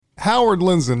Howard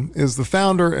Lindzen is the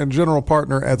founder and general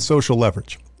partner at Social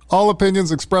Leverage. All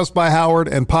opinions expressed by Howard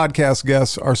and podcast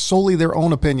guests are solely their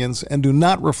own opinions and do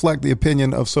not reflect the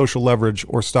opinion of Social Leverage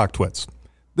or StockTwits.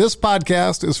 This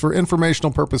podcast is for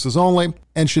informational purposes only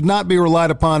and should not be relied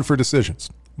upon for decisions.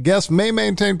 Guests may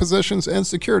maintain positions and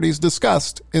securities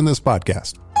discussed in this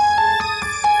podcast.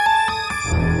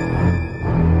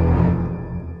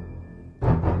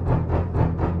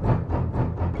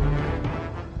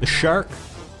 The Shark.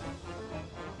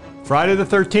 Friday the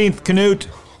 13th, Canute.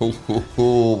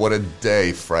 What a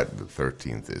day Friday the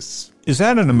 13th is. Is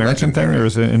that an American thing or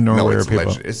is it in Norway or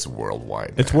people? It's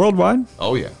worldwide. It's worldwide?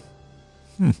 Oh, yeah.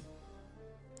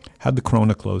 How'd the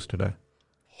Corona close today?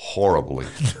 Horribly.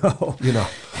 No. You know,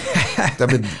 I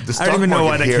don't even know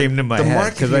why that came to my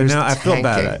head because I feel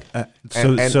bad.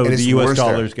 So the U.S.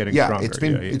 dollar is getting stronger. It's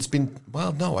been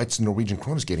it's Norwegian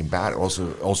krone is getting bad.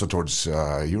 Also towards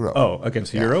euro. Oh,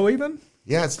 against the euro even?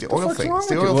 Yeah, it's the oil thing. It's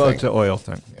the oil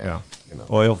thing. Yeah. You know.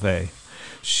 Oil vey.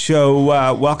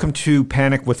 So welcome to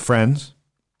Panic with Friends,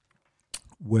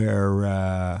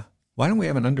 where why don't we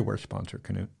have an underwear sponsor,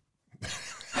 Canute?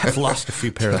 I've lost a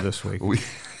few pair this week.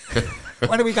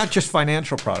 Why do we got just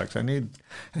financial products? I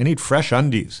need fresh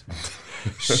undies.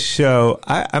 So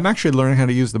I'm actually learning how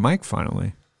to use the mic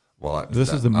finally. Well,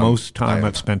 this is the most time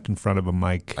I've spent in front of a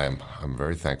mic. I'm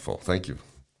very thankful. Thank you.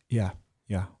 Yeah.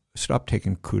 Stop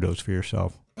taking kudos for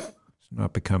yourself. It's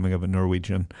not becoming of a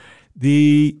Norwegian.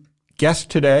 The guest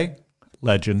today,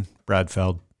 legend, Brad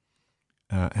Feld.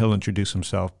 He'll introduce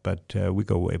himself, but we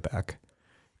go way back.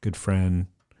 Good friend.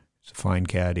 He's a fine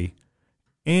caddy.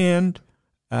 And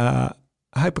a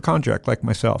hypochondriac like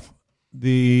myself.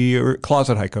 The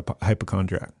closet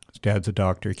hypochondriac. His dad's a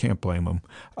doctor. You can't blame him.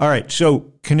 All right.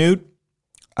 So, Canute,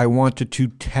 I wanted to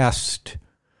test,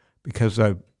 because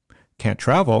I can't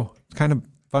travel. It's kind of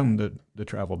fun, the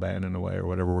travel ban in a way, or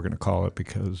whatever we're going to call it,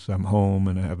 because I'm home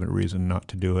and I have a reason not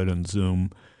to do it, and Zoom.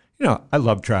 You know, I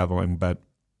love traveling, but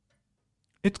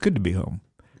it's good to be home.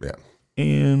 Yeah.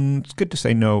 And it's good to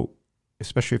say no,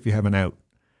 especially if you have an out.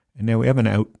 And now we have an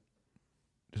out.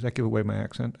 Does that give away my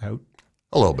accent? Out?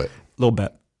 A little bit. A little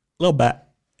bit.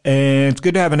 And it's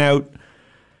good to have an out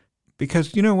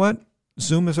because, you know what?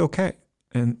 Zoom is okay.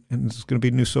 And this is going to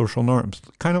be new social norms.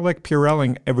 Kind of like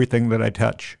Purelling everything that I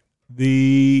touch.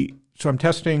 So I'm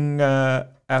testing,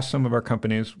 ask some of our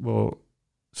companies. We'll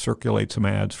circulate some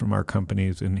ads from our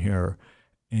companies in here.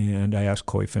 And I asked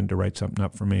Koyfin to write something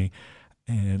up for me.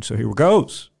 And so here it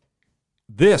goes.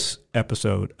 This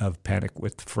episode of Panic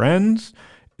with Friends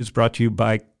is brought to you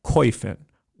by Koyfin,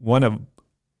 one of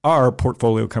our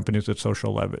portfolio companies at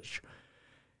Social Leverage.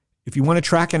 If you want to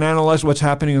track and analyze what's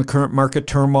happening in the current market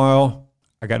turmoil,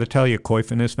 I got to tell you,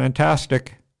 Koyfin is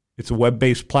fantastic. It's a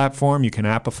web-based platform. You can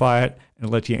appify it, and it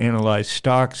lets you analyze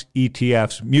stocks,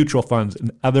 ETFs, mutual funds,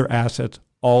 and other assets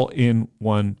all in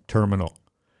one terminal.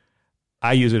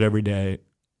 I use it every day,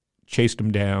 chased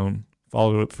them down,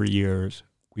 followed it for years.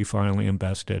 We finally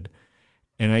invested.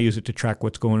 And I use it to track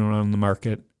what's going on in the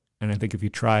market. And I think if you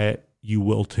try it, you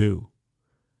will too.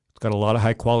 It's got a lot of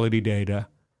high-quality data,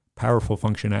 powerful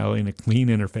functionality, and a clean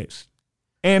interface.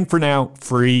 And for now,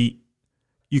 free.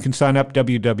 You can sign up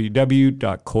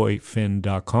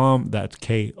www.koyfin.com. That's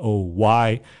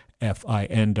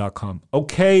KOYFIN.com.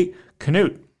 Okay,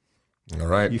 Canute. All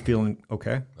right. You feeling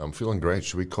okay? I'm feeling great.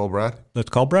 Should we call Brad? Let's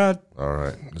call Brad. All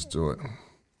right, let's do it.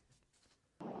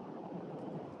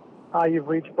 Hi, you've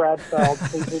reached Brad Feld.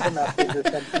 Please leave a message or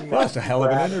send an email. That's a hell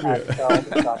of an interview.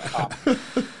 Brad@feld.com.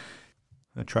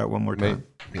 I'll try it one more time.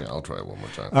 Yeah, I'll try it one more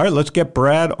time. All right, let's get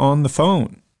Brad on the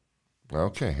phone.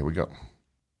 Okay, here we go.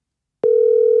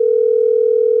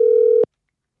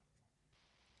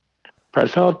 Brad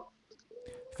Feld.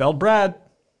 Feld Brad.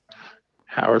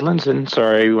 Howard Lindzen.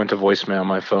 Sorry, we went to voicemail.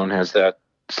 My phone has that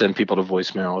send people to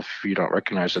voicemail if you don't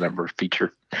recognize the number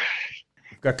feature.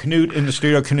 We've got Canute in the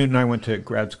studio. Canute and I went to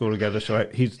grad school together, so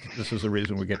this is the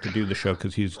reason we get to do the show,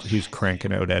 because he's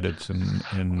cranking out edits,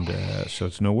 and so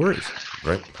it's no worries.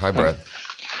 Right. Hi, Brad.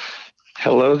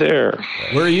 Hello there.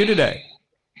 Where are you today?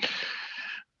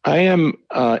 I am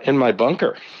in my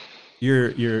bunker. You're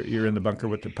in the bunker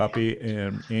with the puppy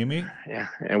and Amy? Yeah,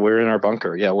 and we're in our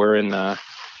bunker. Yeah, we're in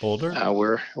Boulder?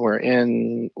 We're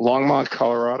in Longmont,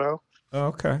 Colorado. Oh,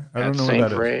 okay. I don't know St.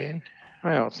 what that Vrain. is.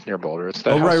 Well, it's near Boulder. It's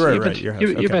the house. Right. Your house.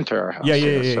 You've been to our house. Yeah.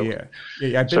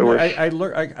 I've been.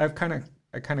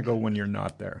 I kind of go when you're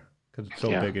not there because it's so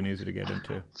big and easy to get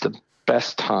into. It's the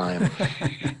best time.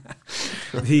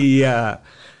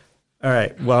 All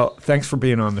right. Well, thanks for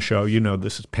being on the show. You know,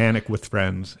 this is Panic with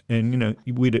Friends, and you know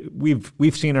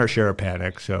we've seen our share of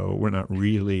panic, so we're not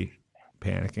really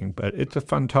panicking, but it's a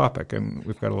fun topic, and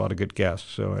we've got a lot of good guests,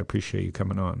 so I appreciate you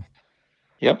coming on.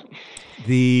 Yep.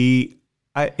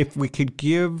 If we could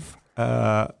give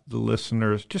the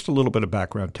listeners just a little bit of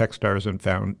background, Techstars and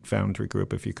Foundry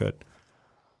Group, if you could.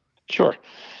 Sure.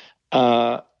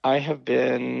 I have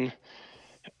been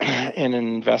an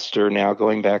investor now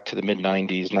going back to the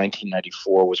mid-90s.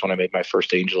 1994 was when I made my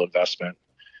first angel investment.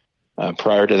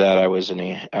 Prior to that, I was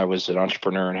an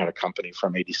entrepreneur and had a company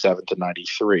from 87 to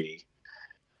 93.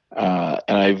 And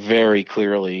I very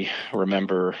clearly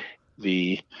remember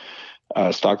the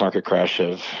stock market crash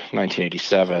of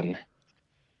 1987.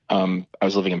 I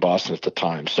was living in Boston at the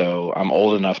time, so I'm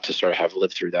old enough to sort of have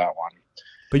lived through that one.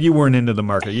 But you weren't into the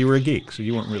market. You were a geek, so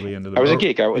you weren't really into the market. I was a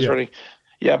geek. I was running.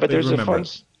 Yeah, but there's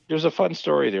a fun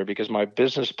story there because my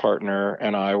business partner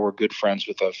and I were good friends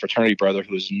with a fraternity brother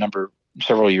who was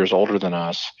several years older than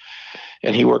us,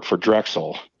 and he worked for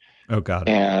Drexel. Oh, God.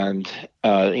 And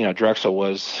Drexel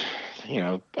was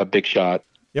a big shot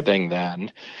thing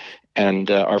then,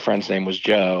 and our friend's name was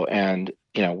Joe, and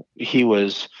he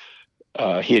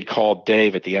had called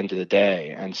Dave at the end of the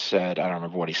day and said, I don't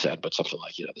remember what he said, but something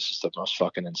like, this is the most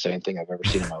fucking insane thing I've ever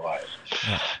seen in my life.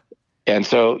 Yeah. And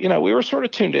so, we were sort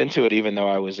of tuned into it, even though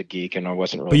I was a geek and I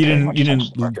wasn't really. But you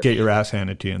didn't get your ass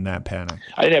handed to you in that panic.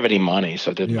 I didn't have any money, so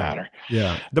it didn't matter.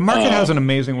 Yeah, the market has an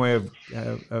amazing way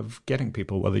of getting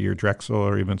people, whether you're Drexel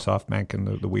or even SoftBank and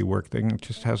the WeWork thing. It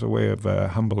just has a way of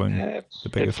humbling the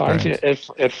biggest brands.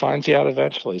 It finds you out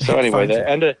eventually. So anyway,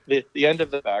 the end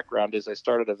of the background is I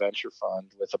started a venture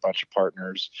fund with a bunch of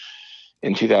partners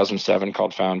in 2007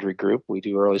 called Foundry Group. We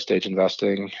do early stage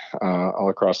investing all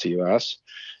across the U.S.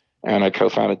 And I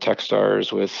co-founded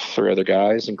Techstars with 3 other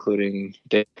guys, including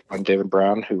David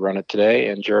Brown, who run it today,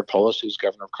 and Jared Polis, who's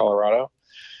governor of Colorado,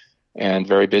 and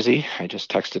very busy. I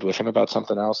just texted with him about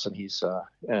something else, and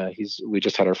we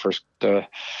just had our first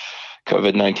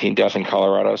COVID-19 death in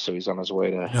Colorado, so he's on his way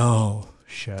to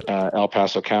El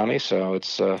Paso County. So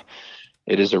it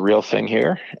is a real thing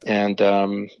here. And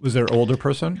was there an older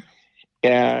person?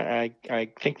 Yeah,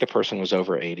 I think the person was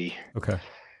over 80. Okay.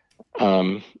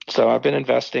 So I've been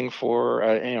investing for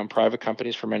private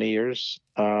companies for many years,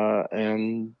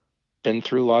 and been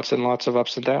through lots and lots of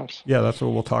ups and downs. Yeah, that's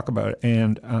what we'll talk about.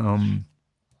 And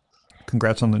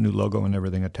congrats on the new logo and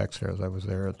everything at Techstars. I was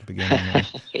there at the beginning.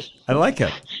 I like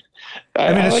it.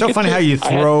 I mean, it's so funny how you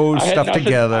throw stuff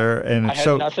together, and I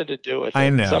had nothing to do with it. I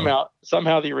know.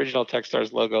 Somehow the original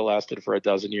Techstars logo lasted for a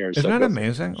dozen years. Isn't that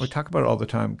amazing? We talk about it all the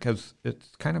time because it's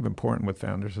kind of important with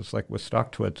founders. It's like with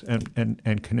StockTwits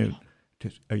and Canute.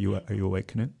 Are you awake,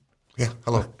 Canute? Yeah.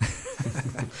 Hello.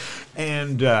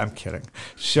 And I'm kidding.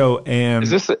 So, and is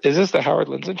this the Howard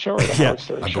Lindzen show or the Howard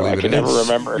Stern show? I can never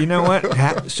remember. You know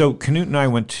what? So Canute and I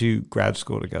went to grad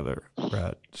school together,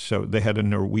 Brad. So they had a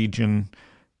Norwegian.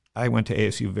 I went to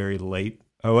ASU very late.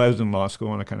 I was in law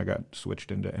school and I kind of got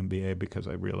switched into MBA because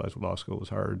I realized law school was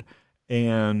hard.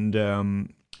 And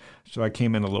so I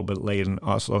came in a little bit late, and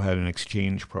Oslo had an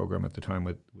exchange program at the time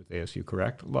with ASU,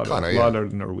 correct? A lot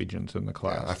of Norwegians in the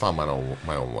class. Yeah, I found my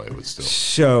own way, but still.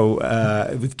 So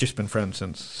we've just been friends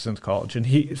since college. And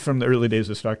he, from the early days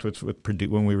of StockTwits with Purdue,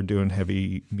 when we were doing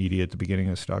heavy media at the beginning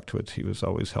of StockTwits, he was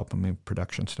always helping me with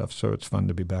production stuff. So it's fun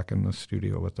to be back in the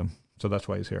studio with him. So that's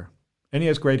why he's here. And he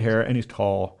has great hair, and he's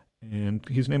tall, and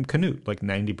he's named Canute, like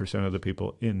 90% of the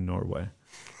people in Norway.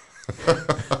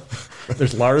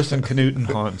 There's Lars and Canute and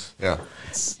Hans. Yeah.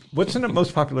 What's the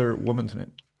most popular woman's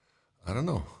name? I don't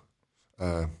know.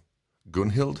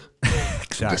 Gunhild?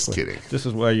 Exactly. Just kidding. This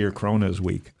is why your Corona is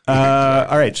weak.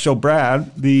 All right. So,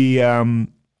 Brad, the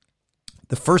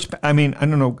first, I mean, I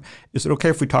don't know. Is it okay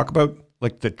if we talk about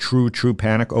like the true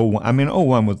panic? I mean,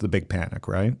 01 was the big panic,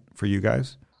 right? For you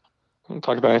guys? We can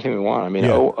talk about anything we want. I mean,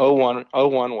 01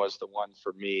 was the one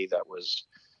for me that was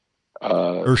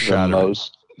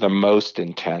the most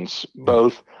intense,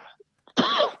 both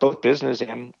business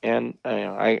and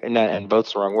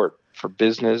both's the wrong word, for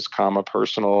business,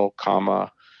 personal,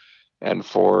 and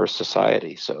for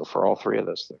society. So for all 3 of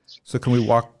those things. So can we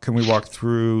walk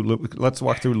through? Let's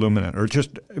walk through Luminant, or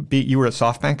you were at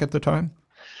SoftBank at the time.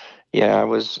 Yeah, I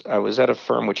was at a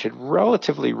firm which had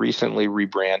relatively recently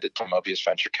rebranded to Mobius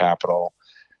Venture Capital.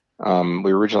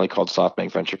 We were originally called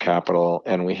SoftBank Venture Capital,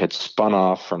 and we had spun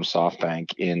off from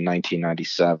SoftBank in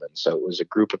 1997. So it was a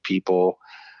group of people,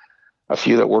 a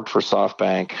few that worked for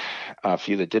SoftBank, a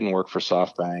few that didn't work for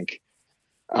SoftBank.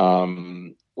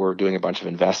 We're doing a bunch of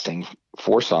investing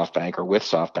for SoftBank or with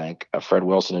SoftBank. Fred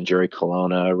Wilson and Jerry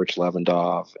Colonna, Rich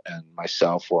Levendov, and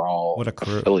myself were all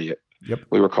affiliate. Yep.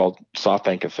 We were called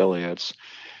SoftBank affiliates.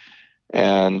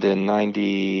 And in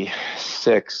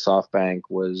 '96, SoftBank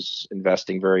was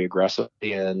investing very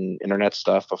aggressively in internet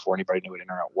stuff before anybody knew what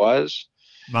internet was.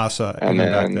 Masa, And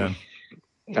even then back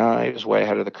then. he was way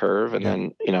ahead of the curve. And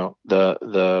Yeah. then,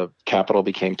 the capital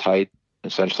became tight.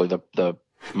 Essentially, the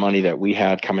money that we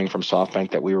had coming from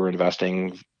SoftBank that we were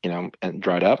investing, and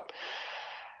dried up.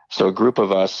 So a group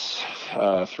of us,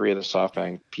 three of the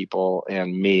SoftBank people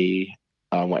and me,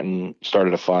 went and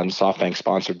started a fund. SoftBank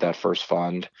sponsored that first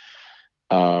fund.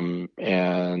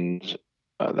 And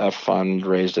that fund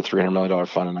raised a $300 million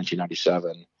fund in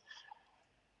 1997.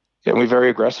 And we very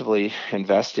aggressively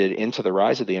invested into the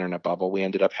rise of the internet bubble. We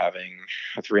ended up having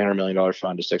a $300 million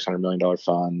fund, a $600 million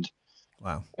fund,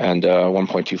 Wow. and a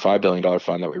 $1.25 billion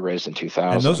fund that we raised in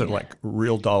 2000. And those are like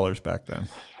real dollars back then.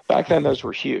 Back then, those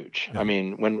were huge. Yeah. I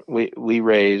mean, when we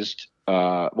raised, they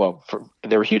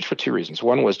were huge for two reasons.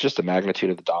 One was just the magnitude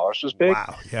of the dollars was big.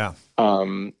 Wow. Yeah.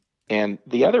 And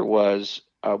the other was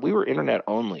we were internet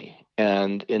only.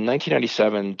 And in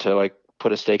 1997, to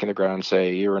put a stake in the ground and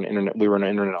say we were an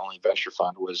internet only venture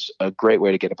fund was a great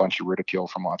way to get a bunch of ridicule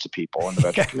from lots of people in the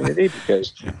venture community,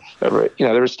 because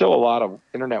there was still a lot of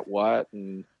internet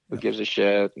and who gives a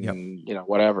shit and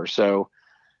whatever. So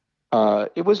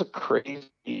it was a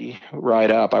crazy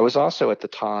ride up. I was also, at the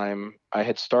time, I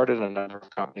had started a number of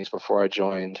companies before I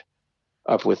joined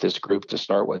up with this group to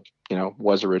start with,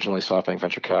 was originally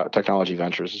SoftBank Technology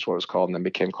Ventures is what it was called, and then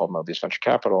became called Mobius Venture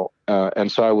Capital.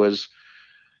 And so I was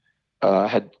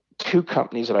had two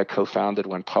companies that I co-founded,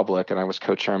 went public, and I was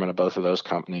co-chairman of both of those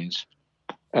companies.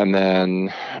 And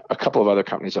then a couple of other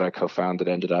companies that I co-founded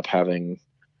ended up having,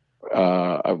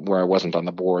 where I wasn't on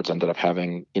the boards, ended up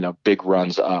having, big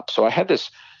runs up. So I had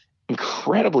this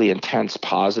incredibly intense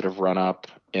positive run up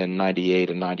in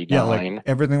 98 and 99. Yeah, like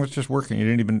everything was just working. You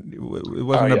didn't even, it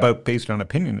wasn't about based on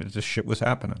opinion. It just shit was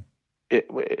happening.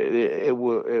 It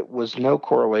was no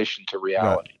correlation to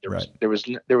reality. Right, There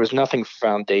was nothing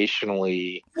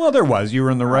foundationally. Well, there was. You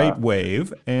were in the right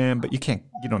wave, but you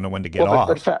don't know when to get off.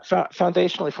 But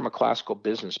foundationally, from a classical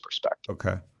business perspective.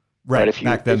 Okay. Right.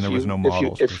 Back then, there was no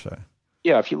models per se.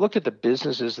 Yeah, if you looked at the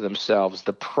businesses themselves,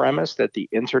 the premise that the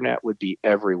internet would be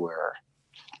everywhere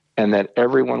and that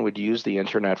everyone would use the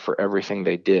internet for everything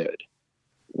they did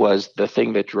was the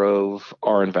thing that drove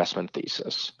our investment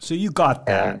thesis. So you got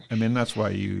that. That's why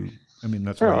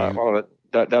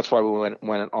that's why we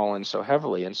went all in so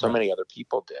heavily, and so many other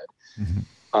people did.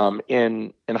 Mm-hmm.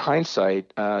 In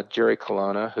hindsight, Jerry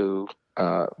Colonna, who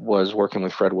was working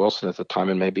with Fred Wilson at the time,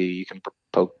 and maybe you can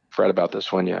poke Fred about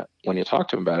this when you talk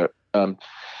to him about it.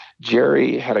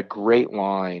 Jerry had a great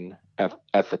line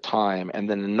at the time, and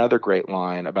then another great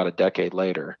line about a decade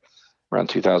later, around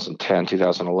 2010,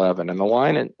 2011. And the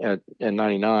line in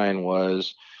 99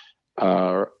 was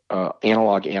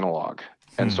analog.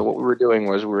 And so what we were doing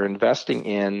was we were investing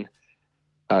in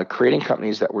creating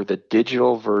companies that were the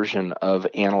digital version of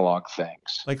analog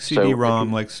things. Like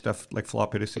CD-ROM, like stuff like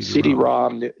floppy to CD-ROM.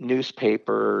 CD-ROM,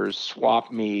 newspapers,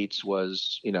 swap meets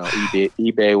was,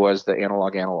 eBay was the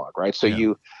analog, right? So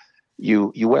you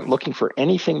went looking for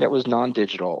anything that was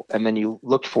non-digital, and then you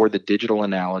looked for the digital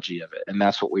analogy of it, and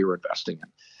that's what we were investing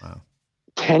in. Wow.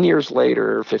 10 years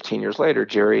later, 15 years later,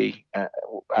 Jerry, I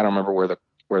don't remember where the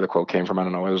quote came from. I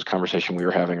don't know. It was a conversation we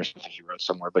were having or something he wrote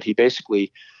somewhere, but he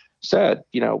basically said,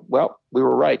 well, we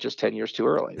were right just 10 years too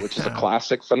early, which is a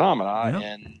classic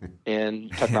phenomenon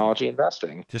in technology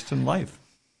investing. Just in life.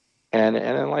 And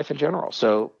in life in general.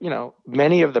 So,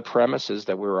 many of the premises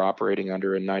that we were operating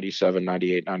under in 97,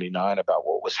 98, 99 about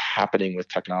what was happening with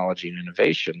technology and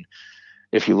innovation,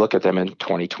 if you look at them in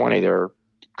 2020, they're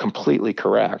completely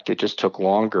correct. It just took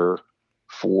longer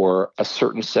for a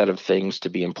certain set of things to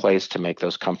be in place to make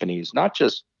those companies not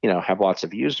just, have lots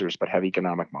of users, but have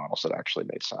economic models that actually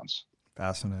made sense.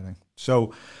 Fascinating.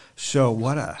 So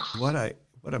what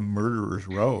a murderer's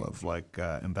row of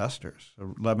investors.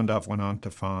 So Levendorf went on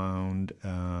to found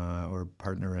or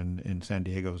partner in San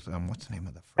Diego's what's the name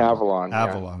of the firm? Avalon.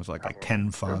 Avalon was like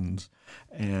 10 funds,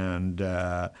 and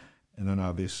then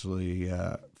obviously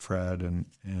Fred and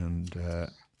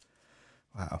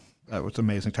wow, that was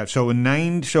amazing time. So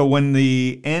when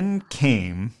the end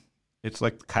came, it's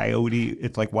like Coyote.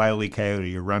 It's like Wile E.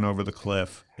 Coyote. You run over the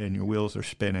cliff and your wheels are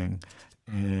spinning.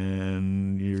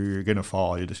 And you're going to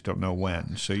fall. You just don't know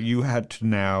when. So you had to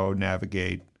now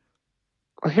navigate.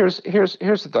 Well, here's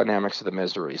the dynamics of the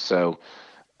misery. So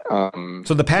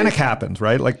the panic happens,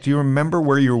 right? Like, do you remember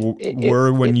where you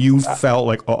were when you felt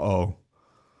like, uh-oh?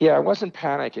 Yeah, it wasn't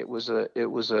panic. At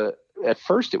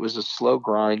first it was a slow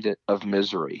grind of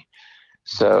misery.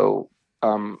 So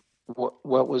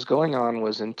what was going on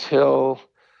was until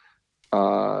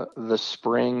the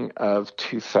spring of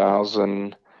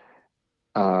 2000.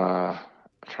 I'm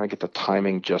trying to get the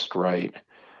timing just right.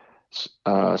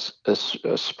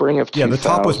 Spring of 2000. Yeah, the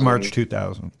top was March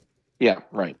 2000. Yeah,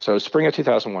 right. So spring of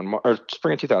 2001, or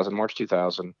spring of 2000, March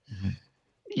 2000,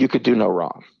 you could do no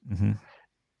wrong. Mm-hmm.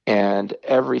 And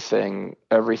everything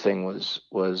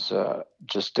was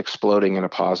just exploding in a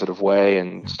positive way,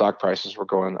 and stock prices were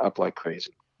going up like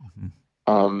crazy.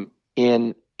 Mm-hmm.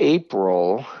 In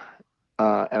April,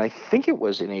 and I think it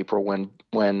was in April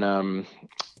when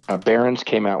Barron's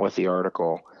came out with the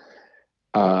article.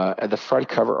 The front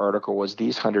cover article was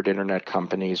 "These 100 internet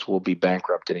companies will be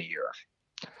bankrupt in a year,"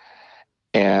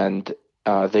 and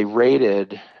they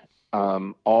rated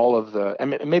all of the. I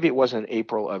mean, maybe it wasn't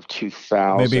April of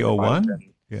 2000. Maybe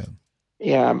 01? Yeah.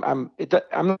 Yeah, I'm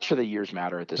not sure the years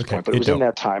matter at this point, but it was don't. in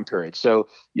that time period. So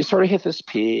you sort of hit this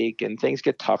peak, and things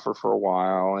get tougher for a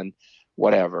while, and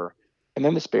whatever. And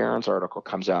then this Barron's article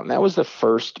comes out, and that was the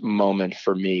first moment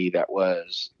for me that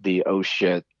was the oh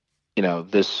shit,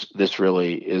 this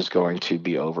really is going to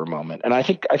be over moment. And I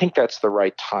think that's the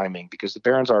right timing, because the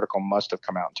Barron's article must have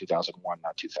come out in 2001,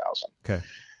 not 2000. Okay.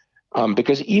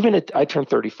 Because I turned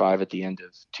 35 at the end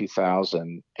of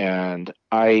 2000, and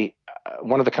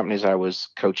one of the companies I was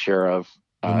co-chair of,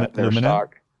 their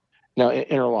stock, no,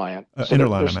 Interliant. So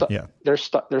Interliant,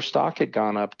 their stock had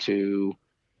gone up to,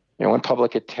 went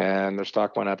public at 10. Their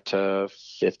stock went up to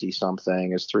 50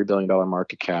 something. It's $3 billion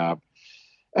market cap,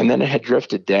 and then it had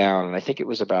drifted down, and I think it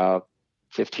was about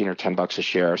 15 or 10 bucks a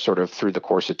share, sort of through the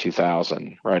course of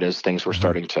 2000, right as things were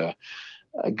starting to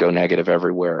go negative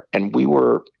everywhere. And we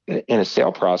were in a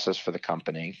sale process for the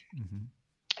company. Mm-hmm.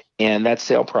 And that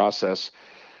sale process,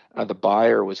 the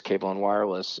buyer was Cable and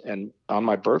Wireless. And on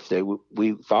my birthday,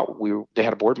 we thought they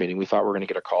had a board meeting. We thought we were going to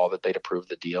get a call that they'd approve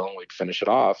the deal and we'd finish it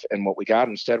off. And what we got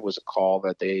instead was a call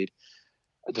that they'd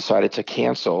decided to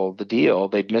cancel the deal.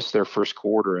 They'd missed their first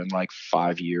quarter in like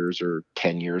 5 years or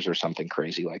 10 years or something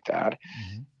crazy like that.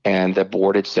 Mm-hmm. And the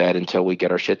board had said, until we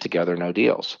get our shit together, no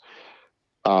deals.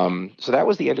 So that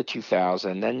was the end of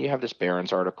 2000. Then you have this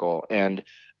Barron's article, and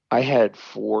I had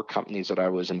 4 companies that I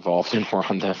was involved in were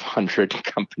on the 100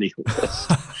 company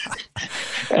list.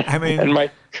 I mean, and my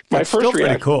first still reaction,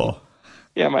 pretty cool.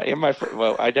 Yeah,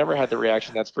 well, I never had the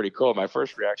reaction, "That's pretty cool." My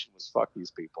first reaction was, "Fuck these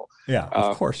people." Yeah,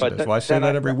 of course it is. Well, I say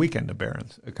that every weekend to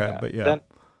Barron's. Okay, yeah, but yeah.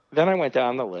 Then I went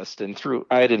down the list, and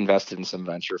I had invested in some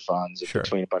venture funds sure.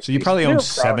 between a bunch. So you probably owned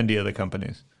 70 of the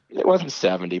companies. It wasn't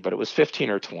 70, but it was 15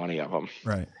 or 20 of them.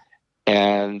 Right.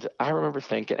 And I remember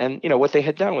thinking, and what they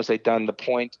had done was they'd done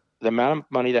the amount of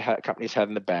money that companies had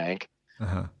in the bank,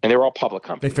 and they were all public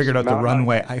companies. They figured out the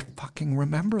runway. I fucking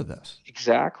remember this.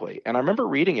 Exactly. And I remember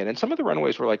reading it, and some of the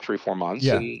runways were like 3-4 months.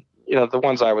 Yeah. And, the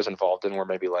ones I was involved in were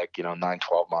maybe like,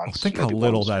 9-12 months. Think how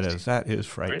little that is. That is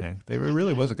frightening. Right? It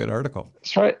really was a good article.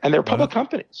 That's right. And they're public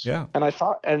companies. Yeah. And I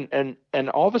thought, and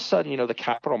all of a sudden, the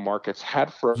capital markets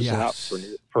had frozen up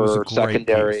for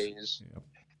secondaries. Yep.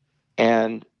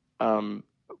 And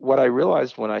what I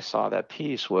realized when I saw that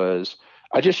piece was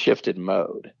I just shifted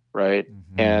mode, right?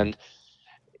 Mm-hmm. And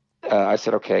I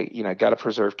said, okay, got to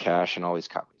preserve cash in all these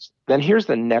companies. Then here's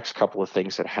the next couple of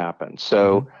things that happened.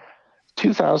 So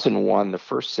 2001, the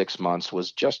first 6 months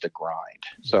was just a grind.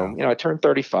 So, I turned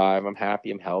 35. I'm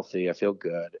happy. I'm healthy. I feel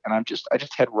good. And I just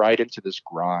head right into this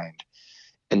grind.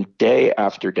 And day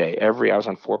after day, I was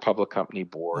on 4 public company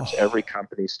boards. Every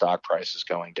company's stock price is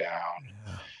going down.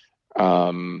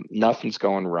 Nothing's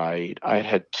going right. I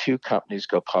had 2 companies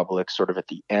go public sort of at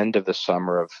the end of the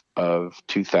summer of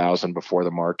 2000 before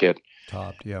the market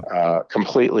topped,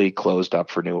 completely closed up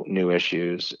for new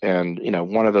issues. And,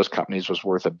 one of those companies was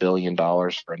worth $1 billion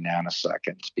for a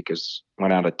nanosecond because it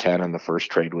went out at 10 and the first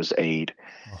trade was 8.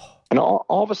 And all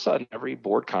of a sudden, every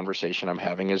board conversation I'm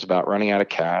having is about running out of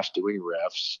cash, doing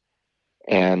riffs.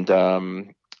 And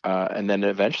then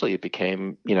eventually it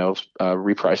became,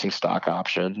 repricing stock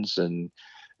options. And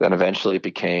then eventually it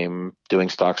became doing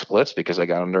stock splits because I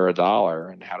got under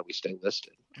 $1. And how do we stay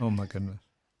listed? Oh, my goodness.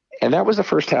 And that was the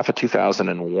first half of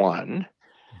 2001.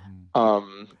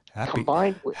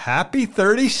 Combined with Happy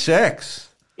 36.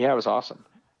 Yeah, it was awesome.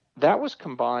 That was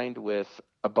combined with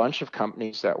a bunch of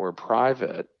companies that were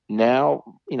private now,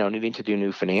 needing to do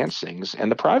new financings, and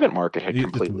the private market had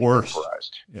completely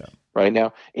vaporized. Yeah. Right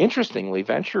now, interestingly,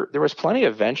 there was plenty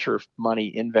of venture money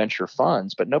in venture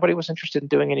funds, but nobody was interested in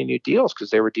doing any new deals because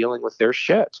they were dealing with their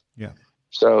shit. Yeah.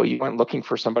 So you went looking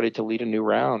for somebody to lead a new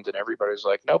round, and everybody's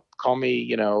like, "Nope, call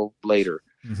me, later,"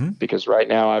 because right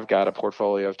now I've got a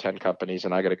portfolio of 10 companies,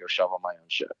 and I got to go shovel my own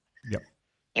shit. Yep.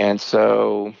 And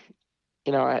so,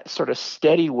 a sort of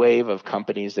steady wave of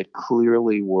companies that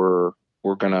clearly were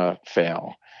going to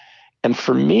fail. And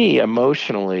for me,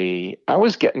 emotionally, I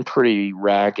was getting pretty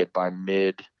ragged by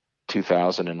mid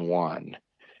 2001.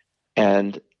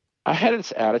 And I had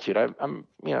this attitude. I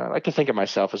like to think of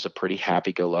myself as a pretty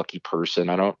happy-go-lucky person.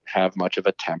 I don't have much of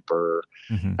a temper.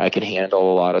 I can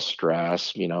handle a lot of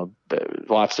stress.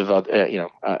 Lots of other,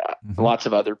 lots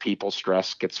of other people's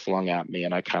stress gets flung at me,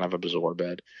 and I kind of absorb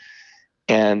it.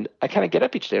 And I kind of get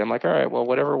up each day. I'm like, all right, well,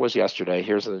 whatever was yesterday,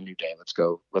 here's a new day. Let's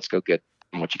go get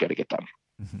what you got to get done.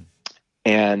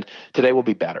 And today will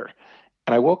be better.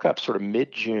 And I woke up sort of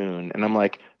mid-June, and I'm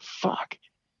like, fuck.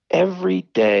 Every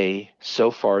day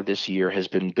so far this year has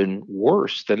been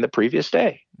worse than the previous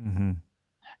day.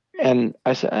 And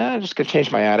I said, I'm just going to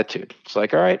change my attitude. It's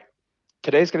like, all right,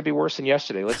 today's going to be worse than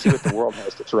yesterday. Let's see what the world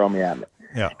has to throw me at.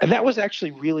 Yeah. And that was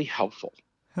actually really helpful.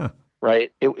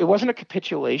 Right? It wasn't a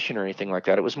capitulation or anything like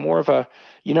that. It was more of a,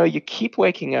 you keep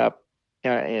waking up,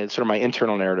 and sort of my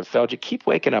internal narrative felt, you keep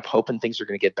waking up hoping things are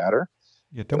going to get better.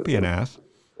 Yeah, don't be an ass.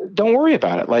 Don't worry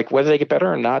about it. Like, whether they get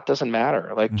better or not doesn't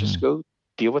matter. Like, just go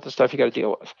deal with the stuff you got to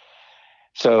deal with.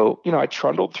 So, I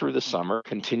trundled through the summer,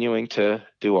 continuing to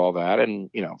do all that, and,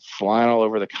 flying all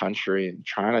over the country and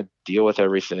trying to deal with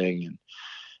everything. And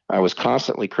I was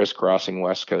constantly crisscrossing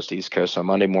West Coast, East Coast. On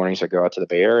Monday mornings, I'd go out to the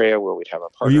Bay Area where we'd have a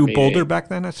partner Were you meeting. Boulder back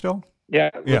then still? Yeah,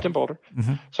 lived in Boulder.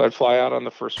 So I'd fly out on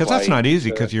the first flight. Because that's not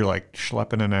easy, because you're like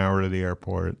schlepping an hour to the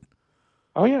airport.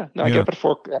 Oh, yeah. No, I get up at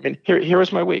 4. I mean, here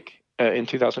was my week in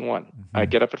 2001. I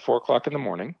get up at 4 o'clock in the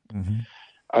morning.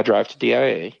 I drive to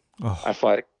DIA. I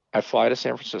fly to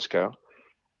San Francisco.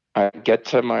 I get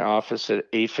to my office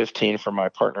at 8:15 for my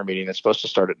partner meeting. That's supposed to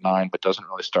start at 9, but doesn't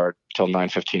really start till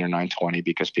 9:15 or 9:20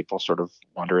 because people sort of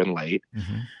wander in late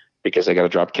because they got to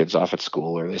drop kids off at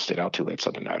school or they stayed out too late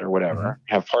Sunday night or whatever.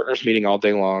 Have partners meeting all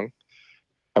day long.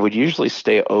 I would usually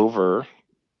stay over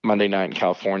Monday night in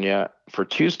California for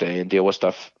Tuesday and deal with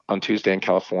stuff on Tuesday in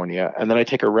California. And then I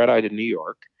take a red eye to New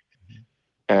York.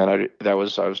 And I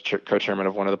was co-chairman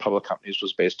of one of the public companies,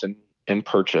 was based in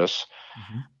Purchase.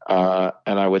 And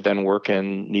I would then work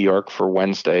in New York for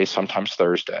Wednesday, sometimes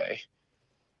Thursday.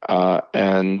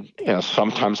 And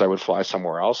sometimes I would fly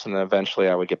somewhere else. And then eventually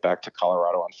I would get back to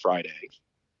Colorado on Friday.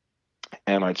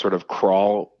 And I'd sort of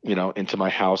crawl, into my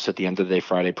house at the end of the day,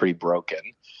 Friday, pretty broken.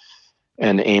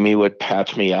 And Amy would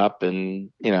patch me up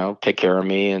and, take care of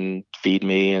me and feed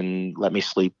me and let me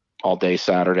sleep all day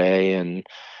Saturday and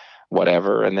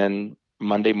whatever. And then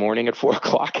Monday morning at 4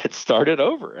 o'clock, it started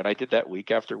over. And I did that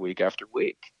week after week after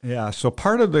week. Yeah. So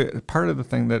part of the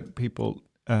thing that people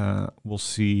will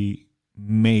see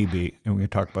maybe, and we can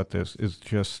talk about this, is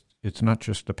just, it's not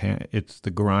just the panic, it's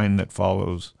the grind that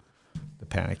follows the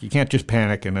panic. You can't just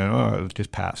panic and then, it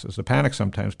just passes. The panic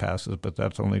sometimes passes, but then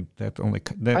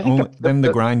the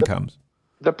grind comes.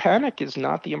 The panic is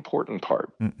not the important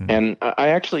part. And I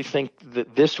actually think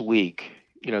that this week,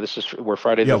 we're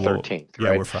Friday the 13th, right?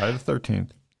 Yeah, we're Friday the 13th.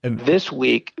 And this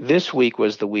week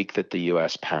was the week that the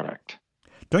U.S. panicked.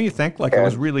 Don't you think? Like, it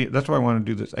was really, that's why I want to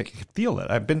do this. I can feel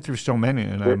it. I've been through so many,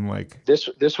 and I'm like...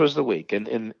 This was the week.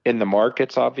 And in the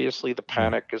markets, obviously, the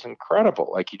panic is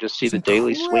incredible. Like, you just see the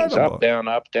daily swings up, down,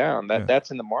 up, down. That's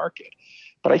in the market.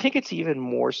 But I think it's even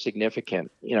more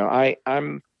significant.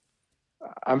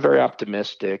 I'm very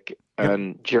optimistic.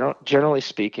 And generally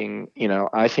speaking,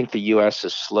 I think the U.S.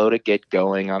 is slow to get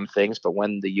going on things, but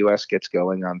when the U.S. gets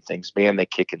going on things, man, they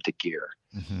kick into gear.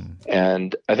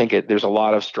 And I think there's a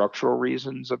lot of structural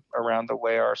reasons around the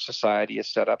way our society is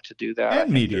set up to do that.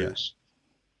 And media.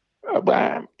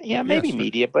 Maybe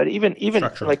media, but even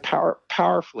like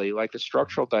powerfully, like the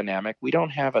structural dynamic, we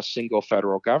don't have a single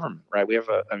federal government, right? We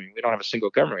don't have a single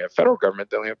government. We have federal government,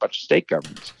 then we have a bunch of state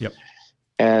governments. Yep.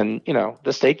 And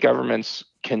the state governments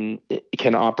can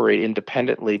operate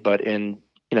independently, but in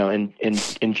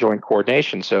joint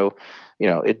coordination. So,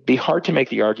 it'd be hard to make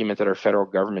the argument that our federal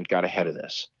government got ahead of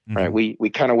this, right? We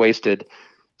kind of wasted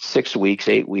 6 weeks,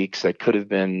 8 weeks that could have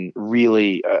been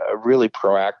really a really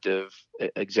proactive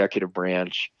executive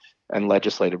branch and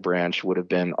legislative branch would have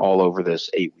been all over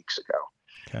this 8 weeks ago.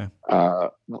 Okay.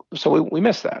 So we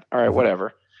missed that. All right,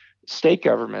 whatever. State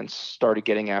governments started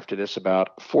getting after this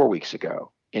about 4 weeks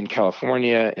ago in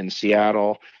California, in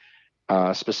Seattle,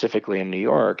 specifically in New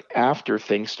York, after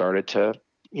things started to,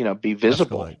 be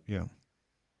visible. Escalate, yeah.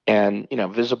 And,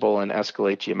 visible and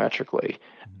escalate geometrically.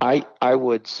 I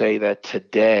would say that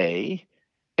today,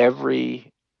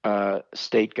 every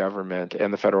state government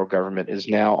and the federal government is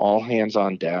now all hands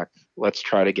on deck. Let's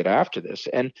try to get after this.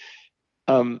 And,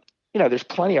 there's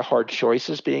plenty of hard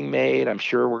choices being made. I'm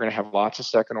sure we're going to have lots of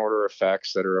second order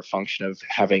effects that are a function of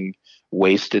having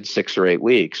wasted 6 or 8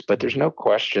 weeks. But there's no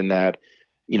question that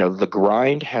the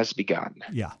grind has begun.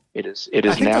 Yeah. It is I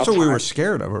think now that's what we time. were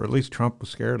scared of, or at least Trump was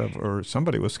scared of, or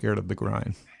somebody was scared of the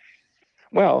grind.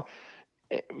 Well,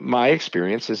 my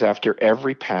experience is after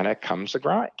every panic comes a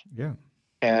grind. Yeah.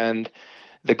 And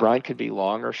the grind could be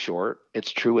long or short.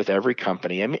 It's true with every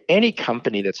company. I mean, any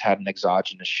company that's had an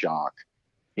exogenous shock,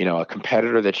 a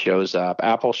competitor that shows up,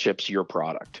 Apple ships your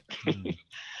product,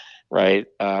 right?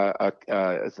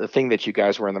 The thing that you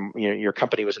guys were your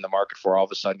company was in the market for, all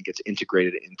of a sudden gets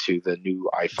integrated into the new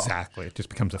iPhone. Exactly. It just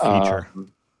becomes a feature.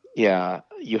 Yeah.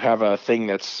 You have a thing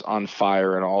that's on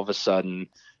fire, and all of a sudden,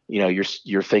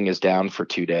 your thing is down for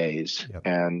 2 days,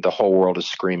 and the whole world is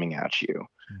screaming at you.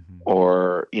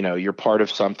 Or, you're part of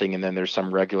something, and then there's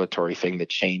some regulatory thing that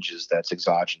changes that's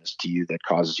exogenous to you that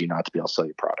causes you not to be able to sell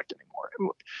your product anymore.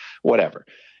 Whatever.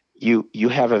 You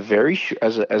have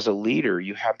as a leader,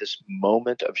 you have this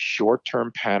moment of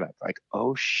short-term panic, like,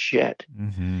 oh shit,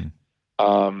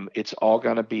 it's all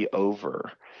going to be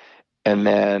over. And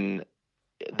then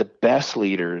the best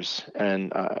leaders,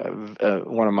 and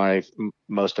one of my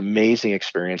most amazing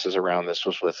experiences around this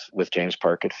was with James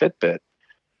Park at Fitbit.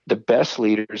 The best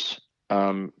leaders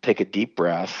take a deep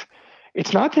breath.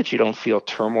 It's not that you don't feel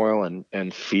turmoil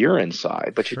and fear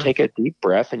inside, but you take a deep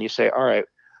breath and you say, all right,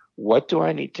 what do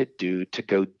I need to do to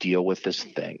go deal with this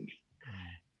thing?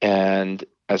 And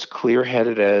as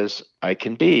clear-headed as I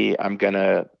can be, I'm going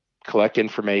to collect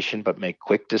information but make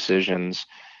quick decisions,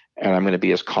 and I'm going to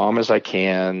be as calm as I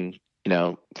can,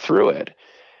 through it,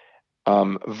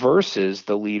 versus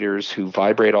the leaders who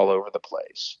vibrate all over the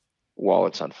place while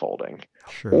it's unfolding.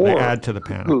 Sure. Or they add to the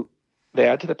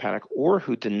panic. Or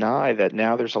who deny that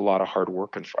now there's a lot of hard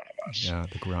work in front of us. Yeah,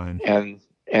 the grind.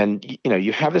 And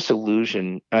you have this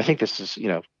illusion. And I think this is,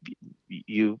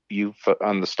 you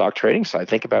on the stock trading side,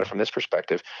 think about it from this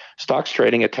perspective. Stock's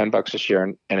trading at $10 a share,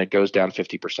 and it goes down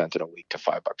 50% in a week to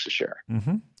 $5 a share.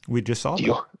 Mm-hmm. We just saw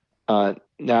that.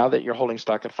 Now that you're holding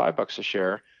stock at $5 a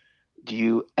share, do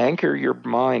you anchor your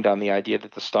mind on the idea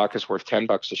that the stock is worth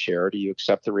 $10 a share, or do you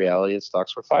accept the reality that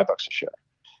stock's worth $5 a share,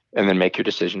 and then make your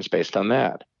decisions based on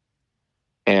that?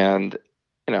 And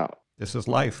this is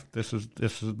life. This is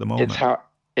the moment.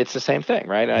 It's the same thing,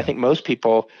 right? And I think most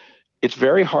people, it's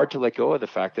very hard to let go of the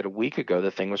fact that a week ago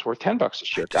the thing was worth $10 a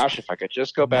share. Gosh, if I could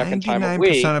just go back in time a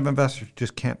week. 99% of investors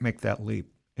just can't make that leap.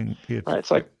 And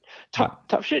it's like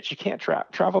tough shit. You can't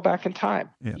travel back in time.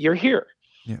 Yeah. You're here.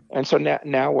 Yeah. And so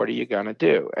now what are you going to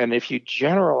do? And if you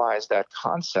generalize that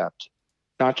concept,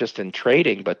 not just in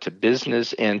trading, but to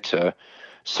business and to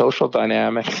social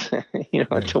dynamics,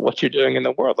 to what you're doing in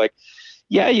the world, like,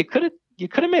 yeah, you could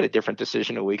have made a different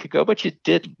decision a week ago, but you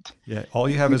didn't. Yeah, all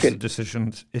you have is the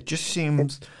decisions. It just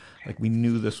seems like we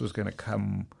knew this was going to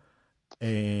come,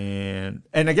 and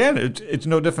again, it's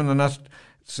no different than us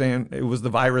saying it was the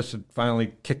virus that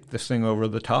finally kicked this thing over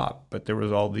the top. But there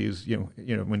was all these,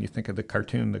 when you think of the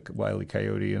cartoon, the Wile E.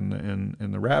 Coyote and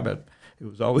the rabbit, it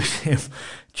was always him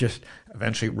just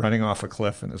eventually running off a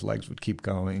cliff, and his legs would keep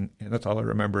going. And that's all I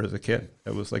remember as a kid.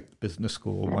 It was like business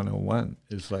school 101.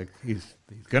 It's like he's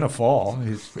gonna fall.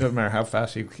 It doesn't matter how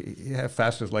fast how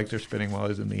fast his legs are spinning while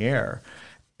he's in the air.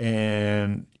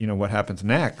 And what happens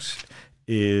next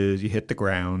is you hit the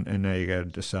ground, and now you got to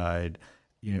decide,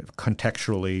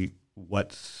 contextually,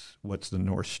 what's the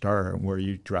North Star and where are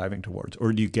you driving towards,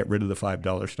 or do you get rid of the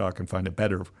 $5 stock and find a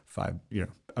better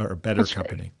or a better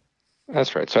company? Right.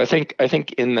 That's right. So I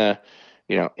think in the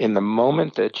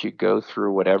moment that you go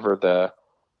through whatever the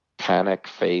panic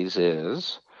phase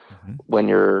is, when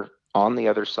you're on the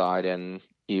other side and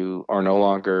you are no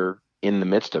longer in the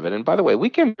midst of it. And by the way,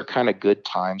 weekends are kind of good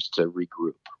times to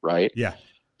regroup, right? Yeah.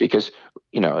 Because,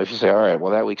 if you say, all right,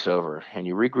 well, that week's over, and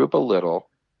you regroup a little,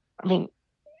 I mean,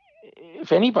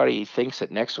 if anybody thinks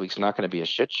that next week's not going to be a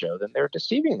shit show, then they're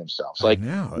deceiving themselves. Like,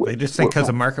 no, they just think because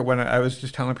the market went. I was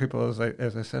just telling people, as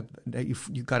I said, that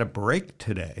you got a break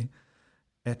today.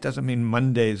 It doesn't mean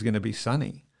Monday is going to be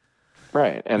sunny.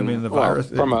 Right, and I mean the virus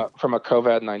from a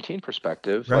COVID-19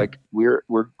 perspective, right. Like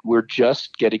we're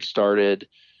just getting started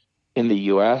in the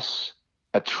U.S.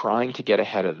 at trying to get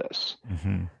ahead of this.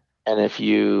 Mm-hmm. And if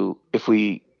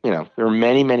we, there are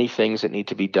many things that need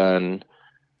to be done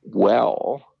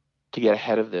well to get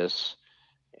ahead of this,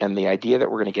 and the idea that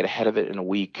we're going to get ahead of it in a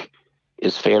week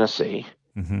is fantasy.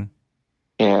 Mm-hmm.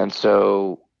 And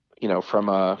so,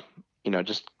 from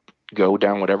just go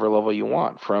down whatever level you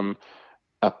want. From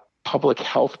a public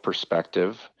health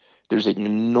perspective, there's an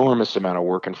enormous amount of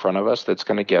work in front of us that's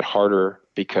going to get harder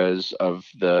because of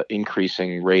the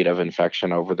increasing rate of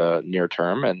infection over the near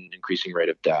term and increasing rate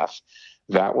of death.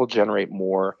 That will generate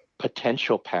more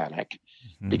potential panic.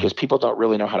 because people don't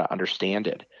really know how to understand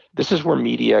it. This is where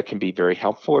media can be very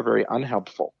helpful or very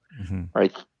unhelpful,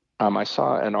 right? I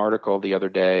saw an article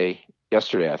yesterday,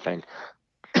 I think,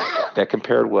 that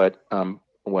compared what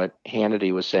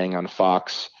Hannity was saying on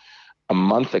Fox a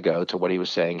month ago to what he was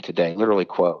saying today, literally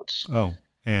quotes. Oh,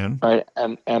 and? Right.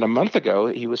 And a month ago,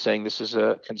 he was saying this is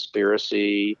a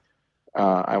conspiracy.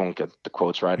 I won't get the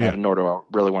quotes right, nor do I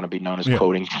really want to be known as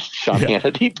quoting Sean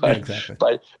Hannity, but exactly.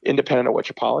 But independent of what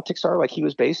your politics are, like he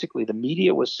was basically, the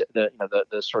media was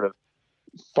the sort of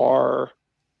far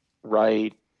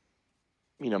right,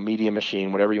 media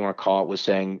machine, whatever you want to call it, was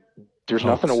saying there's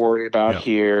nothing to worry about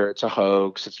here. It's a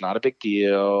hoax. It's not a big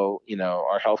deal.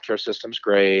 Our healthcare system's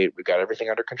great. We've got everything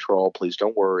under control. Please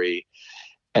don't worry.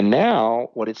 And now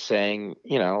what it's saying,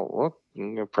 look,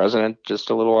 the president just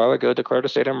a little while ago declared a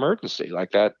state of emergency.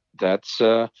 Like that's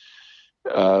a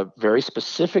very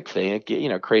specific thing.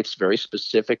 It creates very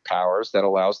specific powers that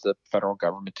allows the federal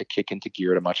government to kick into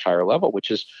gear at a much higher level,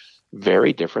 which is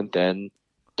very different than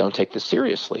don't take this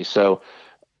seriously. So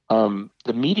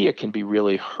the media can be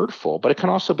really hurtful, but it can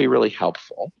also be really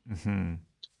helpful. And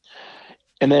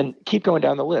then keep going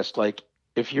down the list. Like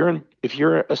if you're a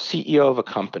CEO of a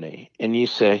company and you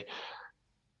say,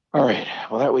 all right,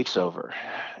 well, that week's over,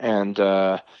 and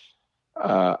I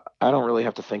don't really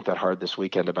have to think that hard this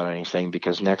weekend about anything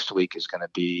because next week is going to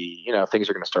be, things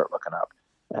are going to start looking up.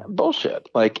 Bullshit.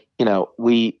 Like,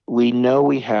 we know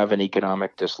we have an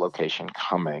economic dislocation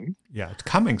coming. Yeah, it's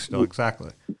coming still,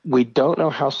 exactly. We don't know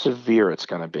how severe it's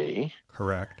going to be.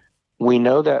 Correct. We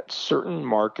know that certain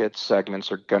market segments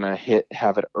are going to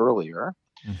have it earlier.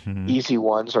 Easy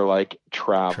ones are like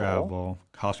travel,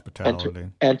 hospitality,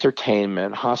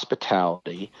 entertainment,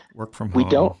 hospitality, work from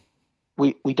home.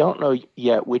 We don't know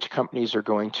yet which companies are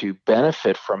going to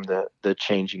benefit from the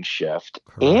changing shift.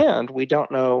 Correct. And we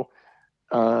don't know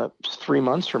 3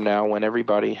 months from now, when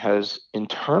everybody has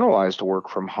internalized work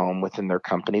from home within their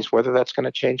companies, whether that's going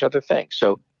to change other things.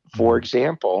 So, for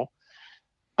example,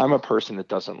 I'm a person that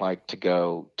doesn't like to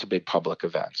go to big public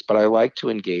events, but I like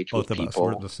to engage with people. Both of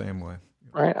us, we're the same way.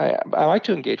 Right. I like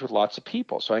to engage with lots of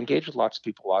people. So I engage with lots of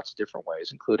people lots of different ways,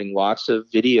 including lots of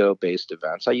video-based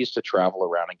events. I used to travel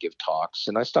around and give talks,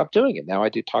 and I stopped doing it. Now I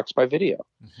do talks by video.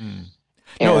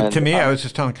 No, to me, I was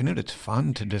just telling Knut, it's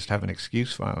fun to just have an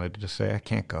excuse finally to just say, I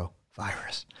can't go.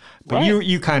 Virus. But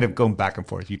you kind of go back and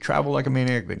forth. You travel like a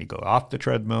maniac, then you go off the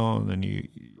treadmill, and then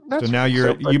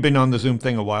you've been on the Zoom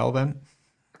thing a while then?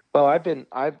 Well,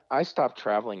 I stopped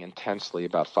traveling intensely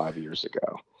about 5 years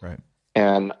ago. Right.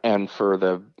 And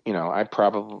for I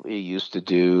probably used to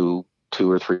do 2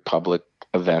 or 3 public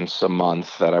events a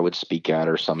month that I would speak at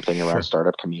or something around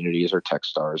startup communities or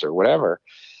Techstars or whatever.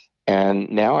 And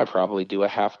now I probably do a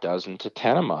half dozen to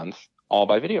 10 a month, all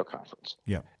by video conference.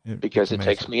 Yeah. Because it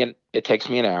takes me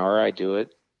an hour. I do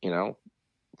it,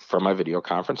 from my video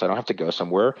conference. I don't have to go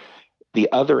somewhere. The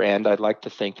other end, I'd like to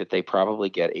think that they probably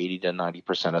get 80 to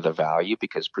 90% of the value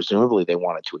because presumably they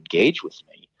wanted to engage with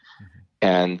me.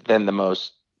 And then the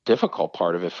most difficult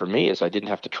part of it for me is I didn't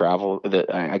have to travel.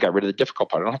 I got rid of the difficult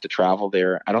part. I don't have to travel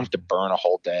there. I don't have to burn a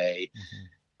whole day.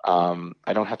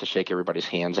 I don't have to shake everybody's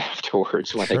hands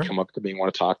afterwards when they come up to me and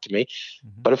want to talk to me.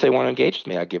 But if they want to engage with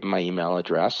me, I give them my email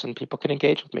address and people can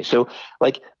engage with me. So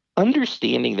like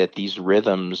understanding that these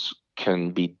rhythms can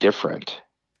be different,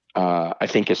 I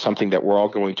think is something that we're all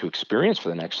going to experience for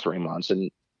the next 3 months.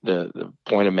 And the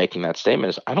point of making that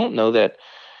statement is I don't know that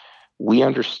we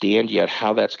understand yet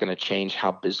how that's going to change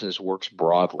how business works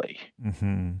broadly.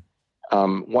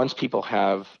 Once people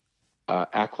have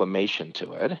acclimation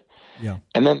to it. Yeah.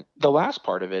 And then the last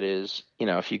part of it is,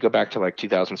 if you go back to like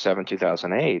 2007,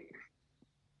 2008,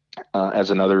 as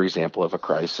another example of a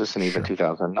crisis, and even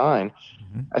 2009,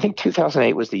 I think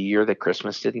 2008 was the year that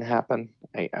Christmas didn't happen.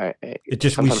 We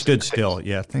stood still.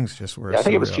 Yeah, things just were. Yeah, I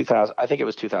think it was 2000. I think it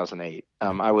was 2008.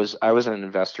 I was an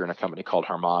investor in a company called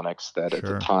Harmonix that at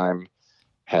the time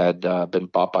had been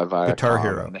bought by Viacom. Guitar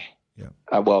Hero.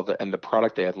 And the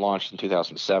product they had launched in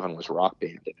 2007 was Rock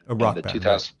Band. A Rock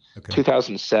Band.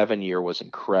 2007 year was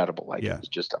incredible. It was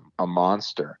just a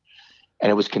monster. And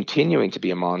it was continuing to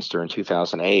be a monster in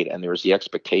 2008. And there was the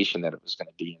expectation that it was going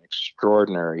to be an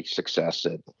extraordinary success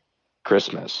at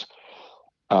Christmas.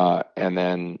 And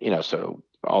then, so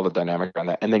all the dynamic around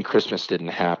that. And then Christmas didn't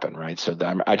happen, right? So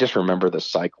I just remember the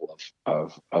cycle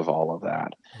of all of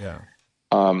that. Yeah.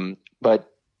 But,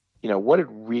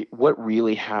 what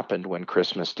really happened when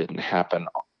Christmas didn't happen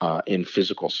in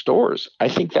physical stores? I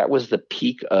think that was the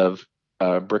peak of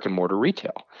brick and mortar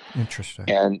retail. Interesting.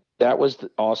 And that was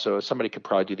also, somebody could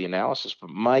probably do the analysis, but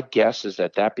my guess is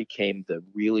that became the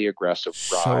really aggressive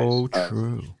rise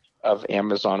of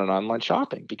Amazon and online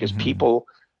shopping because people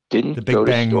didn't The big go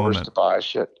to bang stores moment. to buy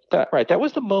shit. That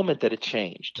was the moment that it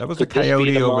changed. That was the Could this be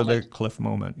coyote over moment- the cliff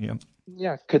moment. Yeah.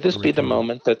 Yeah. Could this be the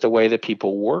moment that the way that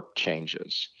people work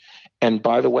changes? And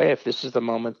by the way, if this is the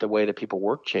moment the way that people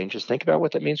work changes, think about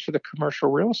what that means for the commercial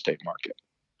real estate market.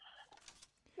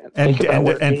 And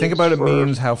think about it for-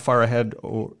 means how far ahead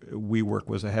WeWork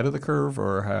was ahead of the curve,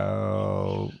 or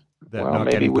how that Well, not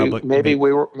maybe getting public. maybe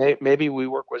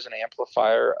WeWork was an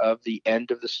amplifier of the end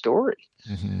of the story,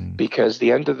 because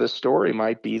the end of the story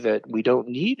might be that we don't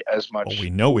need as much. Well,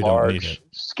 we know we don't need it.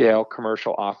 Scale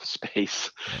commercial office space,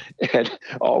 and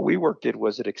all WeWork did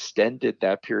was it extended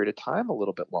that period of time a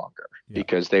little bit longer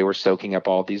because they were soaking up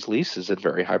all these leases at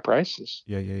very high prices.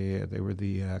 Yeah. They were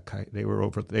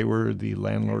they were the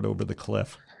landlord over the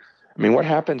cliff. I mean, what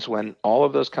happens when all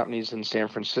of those companies in San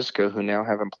Francisco who now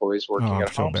have employees working at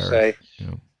home say,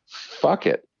 fuck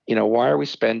it. Why are we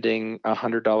spending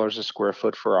 $100 a square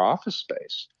foot for our office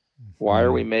space? Why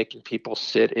are we making people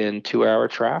sit in 2-hour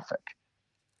traffic?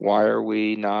 Why are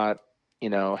we not,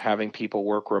 having people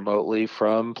work remotely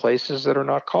from places that are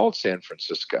not called San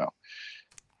Francisco?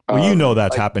 Well,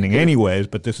 that's happening anyways,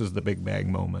 but this is the big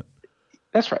bang moment.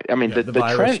 That's right. I mean, the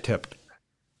virus trend tipped.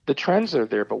 The trends are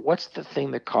there, but what's the thing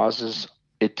that causes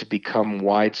it to become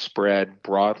widespread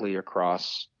broadly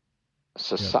across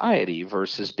society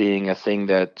versus being a thing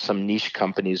that some niche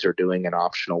companies are doing in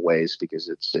optional ways because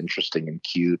it's interesting and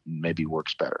cute and maybe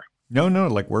works better? No,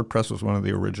 like WordPress was one of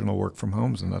the original work from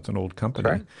homes, and that's an old company.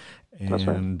 Right.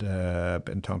 And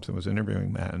Ben Thompson was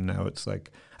interviewing Matt, and now it's like,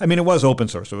 I mean, it was open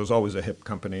source. So it was always a hip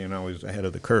company and always ahead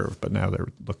of the curve, but now they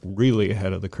look really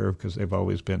ahead of the curve because they've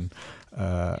always been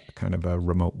kind of a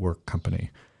remote work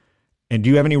company. And do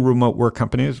you have any remote work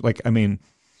companies? We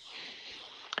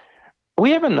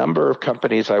have a number of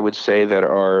companies, I would say, that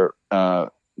are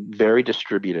very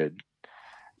distributed,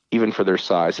 even for their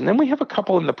size. And then we have a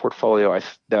couple in the portfolio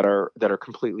that are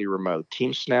completely remote.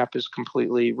 TeamSnap is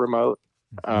completely remote.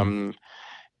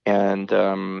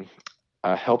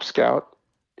 Help Scout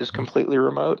is completely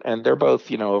remote, and they're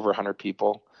both, over 100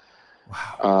 people.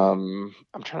 Wow.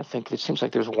 I'm trying to think. It seems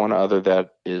like there's one other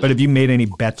that is. But have you made any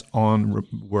bets on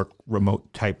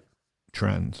remote type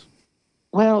trends?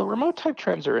 Well, remote type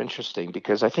trends are interesting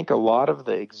because I think a lot of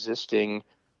the existing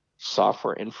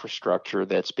software infrastructure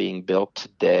that's being built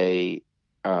today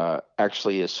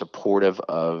actually is supportive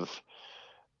of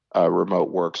remote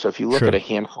work. So if you look at a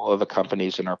handful of the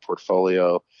companies in our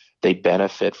portfolio, they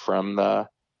benefit from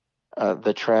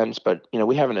the trends, but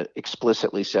we haven't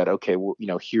explicitly said, okay, well,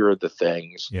 here are the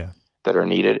things that are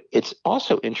needed. It's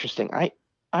also interesting.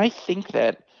 I think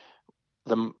that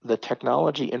the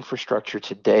technology infrastructure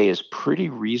today is pretty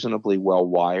reasonably well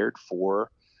wired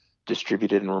for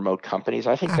distributed and remote companies.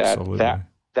 I think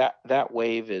that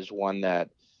wave is one that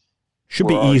should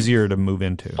be easier to move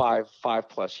into.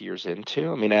 5+ years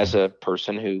into. I mean, as a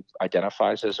person who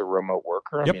identifies as a remote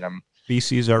worker, I mean,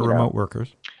 VCs are remote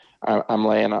workers. I'm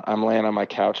laying on my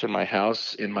couch in my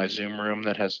house in my Zoom room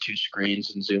that has 2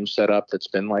 screens and Zoom set up. That's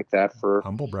been like that for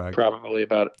humble brag. Probably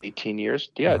about 18 years.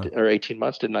 Yeah, or 18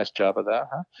 months. Did a nice job of that,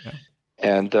 huh? Yeah.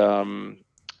 And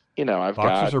I've got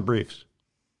boxers or briefs.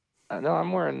 No,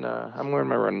 I'm wearing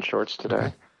my running shorts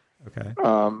today. Okay.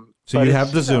 So you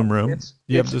have the Zoom room. It's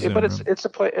a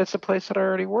place that I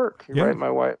already work. Right.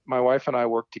 My wife and I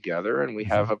work together, and we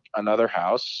have another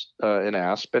house in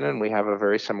Aspen, and we have a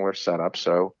very similar setup.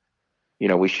 So,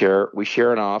 we share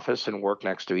an office and work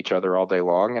next to each other all day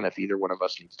long. And if either one of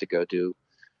us needs to go do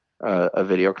a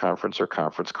video conference or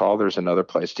conference call, there's another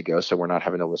place to go, so we're not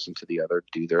having to listen to the other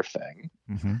do their thing.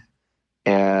 Mm-hmm.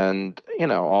 And,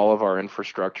 all of our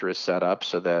infrastructure is set up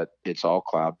so that it's all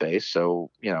cloud-based.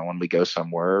 So, when we go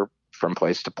somewhere from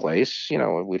place to place,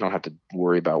 we don't have to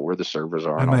worry about where the servers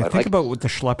are. And I think about what the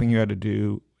schlepping you had to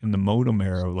do in the modem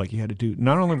era. Like, you had to do,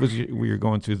 not only were you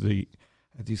going through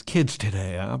these kids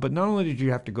today, but not only did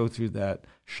you have to go through that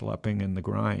schlepping and the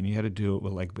grind, you had to do it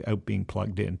without being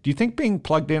plugged in. Do you think being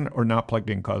plugged in or not plugged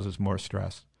in causes more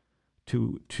stress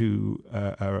to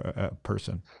a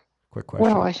person? Quick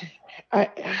question.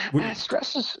 Well,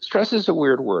 stress is a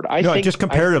weird word. Just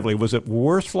comparatively, was it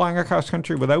worse flying across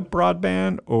country without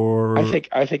broadband, or?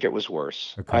 I think it was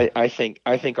worse. Okay. I think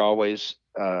always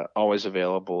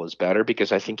available is better,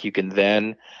 because I think you can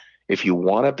then, if you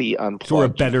want to be unplugged, so we're a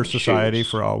better society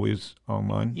for always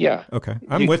online. Yeah. Okay,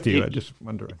 I'm with you. I just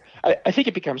wondering. I think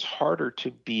it becomes harder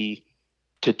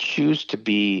to choose to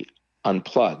be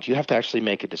unplugged. You have to actually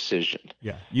make a decision.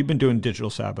 Yeah, you've been doing digital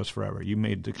Sabbaths forever. You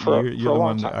made the you're the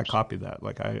one that I copied that.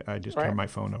 Like I just turned my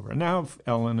phone over, and now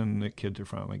Ellen and the kids are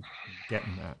finally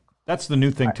getting that. That's the new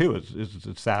thing too.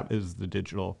 Is the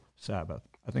digital Sabbath.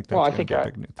 I think that's Well, I going to think be a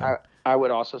big new thing. I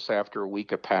would also say after a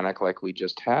week of panic like we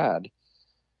just had,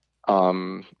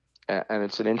 and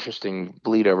it's an interesting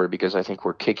bleed over because I think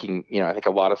we're kicking, I think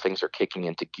a lot of things are kicking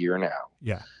into gear now.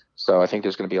 Yeah. So I think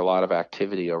there's going to be a lot of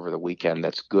activity over the weekend.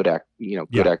 That's good,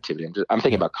 good activity. I'm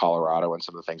thinking about Colorado and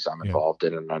some of the things I'm involved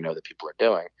in, and I know that people are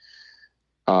doing.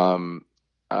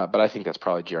 But I think that's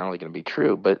probably generally going to be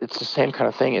true. But it's the same kind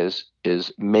of thing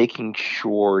is making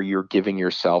sure you're giving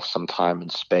yourself some time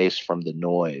and space from the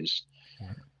noise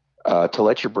to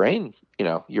let your brain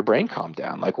calm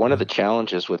down. Like one of the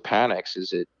challenges with panics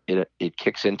is it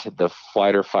kicks into the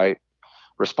flight or fight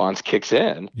response kicks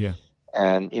in. Yeah.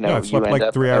 And you I've slept end like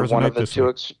up 3 hours at one a of night the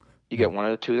two. You get one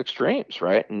of the two extremes,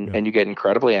 right? And you get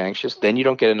incredibly anxious. Then you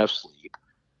don't get enough sleep.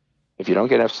 If you don't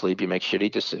get enough sleep, you make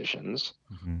shitty decisions.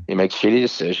 Mm-hmm. You make shitty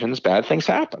decisions. Bad things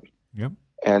happen. Yep.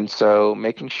 And so,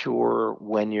 making sure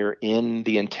when you're in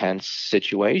the intense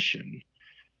situation,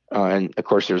 and of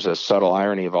course, there's a subtle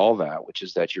irony of all that, which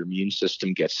is that your immune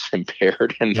system gets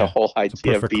impaired, and the whole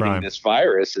idea of beating this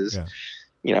virus is.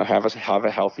 Have a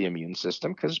healthy immune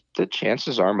system because the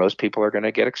chances are most people are going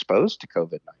to get exposed to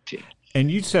COVID-19. And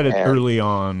you said it early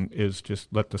on is just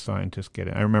let the scientists get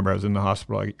it. I remember I was in the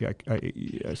hospital. I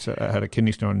had a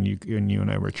kidney stone, and you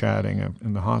and I were chatting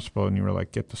in the hospital, and you were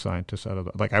like, get the scientists out of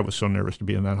the... Like, I was so nervous to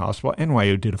be in that hospital.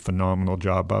 NYU did a phenomenal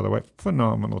job, by the way.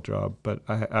 Phenomenal job. But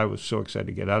I was so excited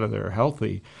to get out of there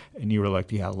healthy. And you were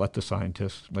like, yeah, let the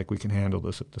scientists... Like, we can handle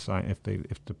this if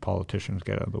the politicians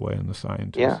get out of the way and the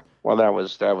scientists... Yeah. Well, that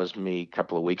was me a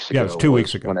couple of weeks ago. Yeah, it was 2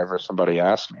 weeks ago. Whenever somebody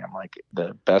asked me, I'm like,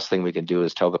 the best thing we can do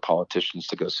is tell the politicians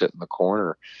to go sit in the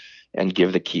corner and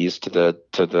give the keys to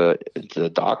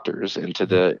the doctors and to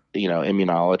the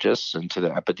immunologists and to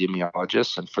the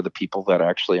epidemiologists and for the people that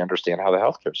actually understand how the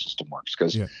healthcare system works,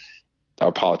 because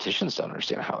our politicians don't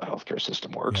understand how the healthcare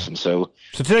system works. And so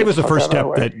today was the first step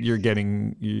that you're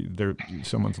getting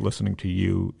someone's listening to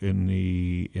you in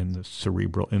the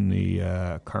cerebral, in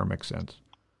the karmic sense.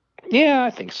 Yeah, I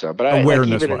think so. But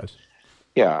awareness-wise.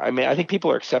 Yeah, I mean, I think people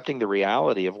are accepting the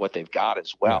reality of what they've got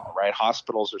as well, right?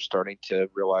 Hospitals are starting to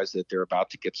realize that they're about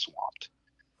to get swamped.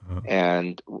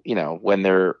 And,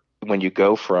 when you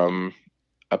go from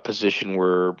a position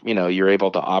where, you're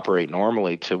able to operate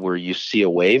normally to where you see a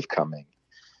wave coming,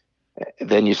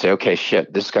 then you say, okay,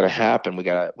 shit, this is going to happen. We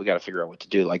got to figure out what to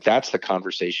do. Like, that's the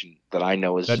conversation that I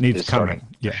know is coming. Starting.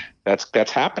 Yeah.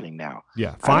 That's happening now.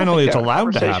 Yeah. Finally, it's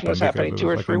allowed to happen. Was happening 2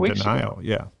 or 3 weeks ago.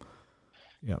 Yeah.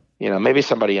 Yeah. Maybe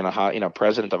somebody in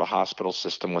president of a hospital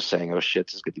system was saying, "Oh shit,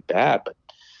 this is gonna be bad," but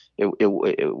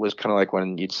it was kind of like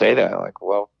when you'd say that, like,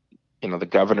 well, your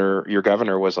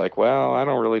governor was like, "Well, I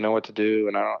don't really know what to do,"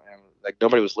 and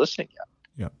nobody was listening yet.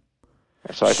 Yeah.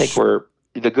 So I think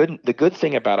the good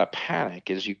thing about a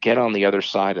panic is you get on the other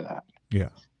side of that. Yeah,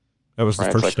 that was the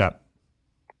first step.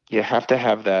 You have to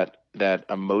have that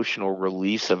emotional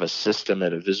release of a system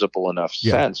at a visible enough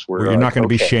sense where you're not going to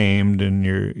be shamed, and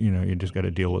you just got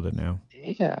to deal with it now.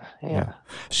 Yeah.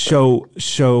 So,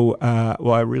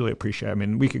 well, I really appreciate it. I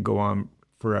mean, we could go on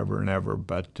forever and ever,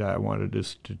 but I wanted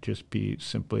this to just be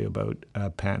simply about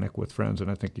panic with friends, and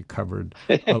I think you covered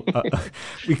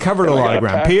we covered a lot of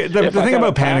ground. The thing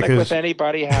about panic is with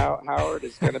anybody, Howard,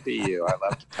 is going to be you. I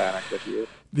love to panic with you.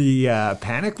 The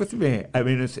panic with me. I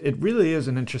mean, it really is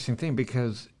an interesting thing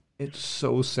because it's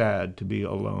so sad to be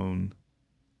alone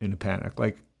in a panic.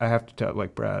 Like, I have to tell,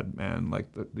 like, Brad, man, like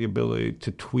the ability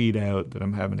to tweet out that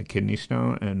I'm having a kidney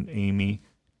stone and Amy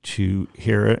to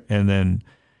hear it. And then,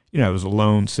 I was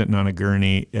alone sitting on a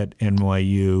gurney at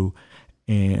NYU,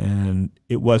 and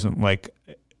it wasn't like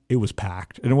it was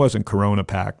packed, and it wasn't Corona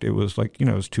packed. It was like,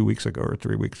 it was 2 weeks ago or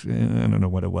 3 weeks. I don't know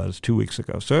what it was, 2 weeks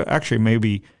ago. So actually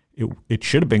maybe it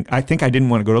should have been. I think I didn't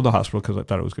want to go to the hospital because I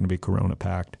thought it was going to be Corona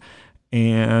packed.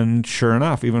 And sure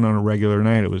enough, even on a regular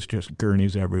night, it was just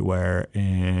gurneys everywhere.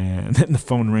 And then the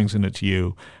phone rings and it's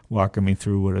you walking me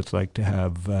through what it's like to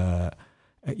have,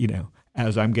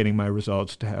 as I'm getting my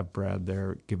results, to have Brad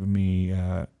there giving me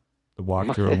the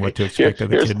walkthrough and what to expect of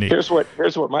the kidney. Here's what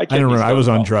my kidney. I don't know. I was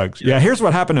on drugs. Yeah, here's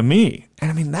what happened to me.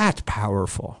 And I mean, that's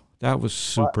powerful. That was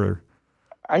super.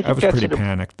 I was pretty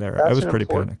panicked there. I was pretty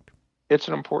panicked. It's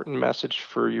an important message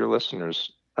for your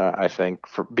listeners, I think,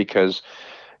 because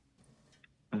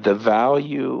the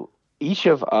value, each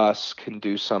of us can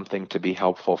do something to be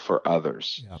helpful for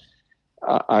others.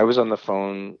 Yeah. I was on the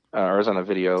phone, I was on a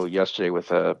video yesterday with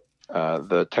the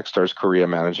Techstars Korea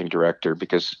managing director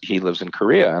because he lives in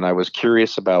Korea, and I was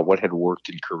curious about what had worked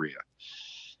in Korea,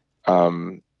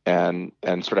 and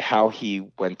sort of how he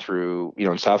went through.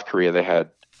 In South Korea they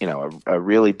had a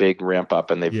really big ramp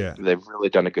up, and they've really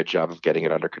done a good job of getting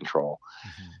it under control.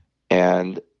 Mm-hmm.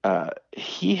 And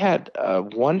he had a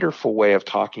wonderful way of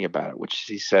talking about it, which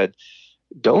he said,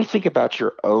 don't think about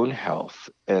your own health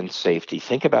and safety.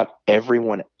 Think about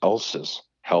everyone else's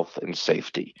health and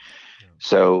safety. Yeah.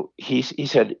 So he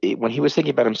said when he was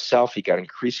thinking about himself, he got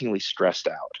increasingly stressed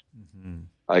out. Mm-hmm.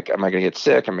 Like, am I going to get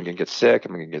sick? Am I going to get sick?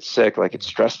 Am I going to get sick? Like, it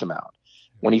stressed him out.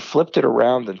 When he flipped it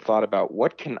around and thought about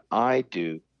what can I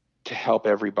do to help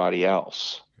everybody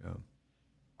else,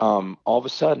 all of a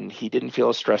sudden he didn't feel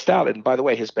as stressed out. And by the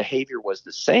way, his behavior was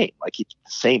the same, like he did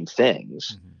the same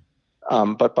things.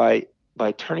 Mm-hmm. But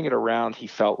by turning it around, he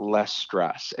felt less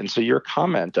stress. And so your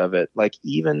comment of it, like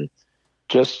even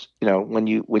just, when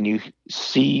you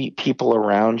see people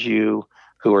around you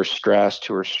who are stressed,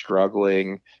 who are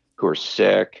struggling, who are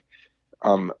sick,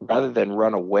 rather than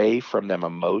run away from them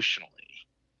emotionally,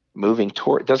 moving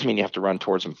toward, it doesn't mean you have to run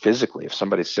towards them physically. If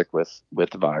somebody's sick with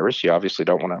the virus, you obviously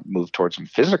don't want to move towards them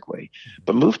physically,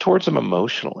 but move towards them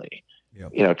emotionally.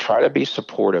 Yep. Try to be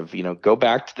supportive, go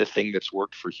back to the thing that's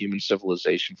worked for human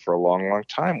civilization for a long, long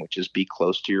time, which is be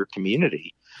close to your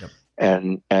community. Yep.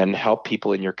 and help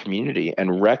people in your community,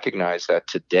 and recognize that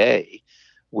today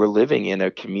we're living in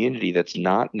a community that's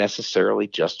not necessarily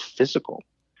just physical.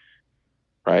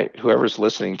 Right. Whoever's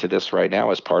listening to this right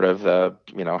now is part of the,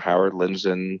 Howard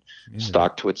Lindzen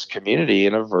StockTwits community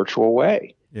in a virtual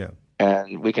way. Yeah.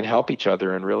 And we can help each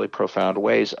other in really profound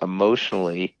ways,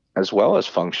 emotionally as well as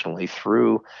functionally,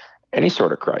 through any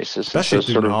sort of crisis. Especially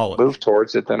through knowledge. Move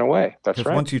towards it, then away. That's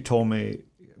right. Once you told me,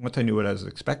 once I knew what I was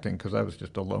expecting, because I was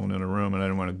just alone in a room and I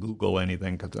didn't want to Google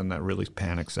anything, because then that really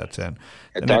panic sets in.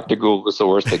 And Dr. Google is the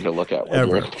worst thing to look at.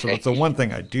 Ever. So that's the one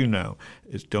thing I do know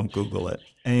is don't Google it.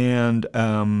 And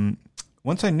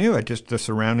once I knew, the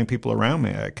surrounding people around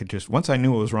me, once I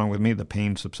knew what was wrong with me, the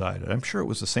pain subsided. I'm sure it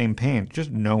was the same pain,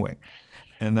 just knowing.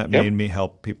 And that made me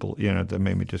help people, that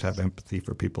made me just have empathy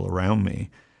for people around me.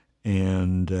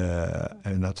 And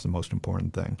that's the most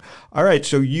important thing. All right,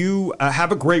 so you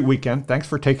have a great weekend. Thanks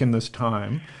for taking this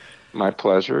time. My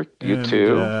pleasure. You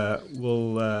too.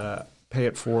 We'll pay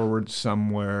it forward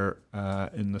somewhere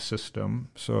in the system.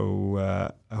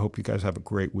 So I hope you guys have a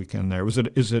great weekend there.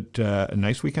 Is it a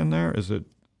nice weekend there?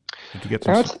 Did you get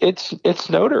some? It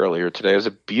snowed earlier today. It was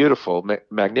a beautiful,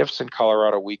 magnificent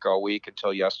Colorado week all week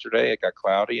until yesterday. It got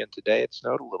cloudy, and today it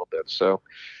snowed a little bit. So.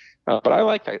 But I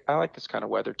like this kind of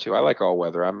weather too. I like all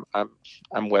weather.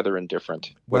 I'm weather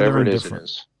indifferent. Whatever it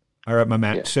is. All right, my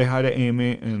man. Yeah. Say hi to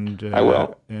Amy, and I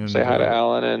will. And say hi to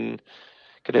Alan, and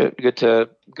good to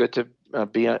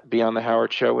be on the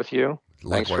Howard Show with you.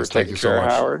 Likewise. Thanks for taking care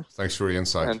of Howard. Thanks for the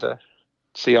insight. And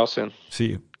see y'all soon. See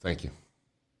you. Thank you.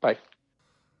 Bye.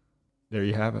 There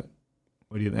you have it.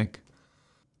 What do you think?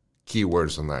 Key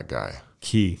words on that guy.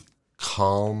 Key.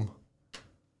 Calm.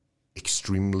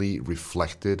 Extremely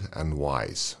reflected and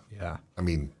wise. Yeah. I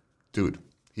mean, dude,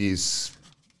 he's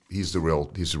the real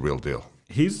deal.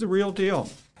 He's the real deal.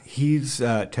 He's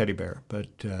teddy bear,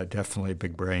 but definitely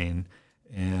big brain.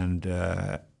 And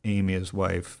Amy, his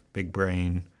wife, big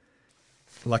brain.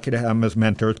 Lucky to have them as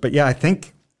mentors. But yeah, I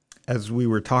think as we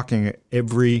were talking,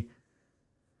 the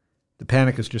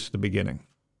panic is just the beginning.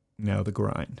 Now the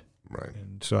grind. Right.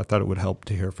 And so I thought it would help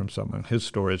to hear from someone. His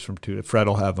stories from Tuesday. Fred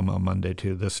will have them on Monday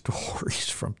too. The stories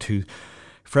from Tuesday.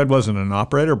 Fred wasn't an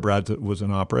operator. Brad was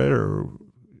an operator, or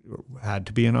had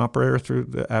to be an operator through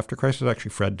the after crisis.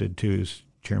 Actually, Fred did too. He's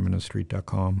chairman of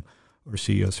Street.com or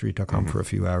CEO of Street.com for a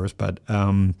few hours. But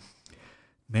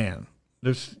man,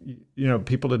 there's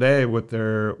people today with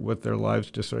their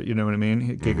lives just what I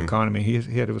mean. Gig economy. He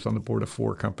was on the board of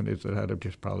 4 companies that had to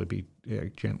just probably be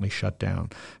gently shut down.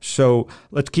 So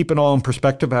let's keep it all in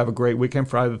perspective. Have a great weekend,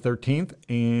 Friday the 13th,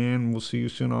 and we'll see you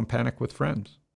soon on Panic with Friends.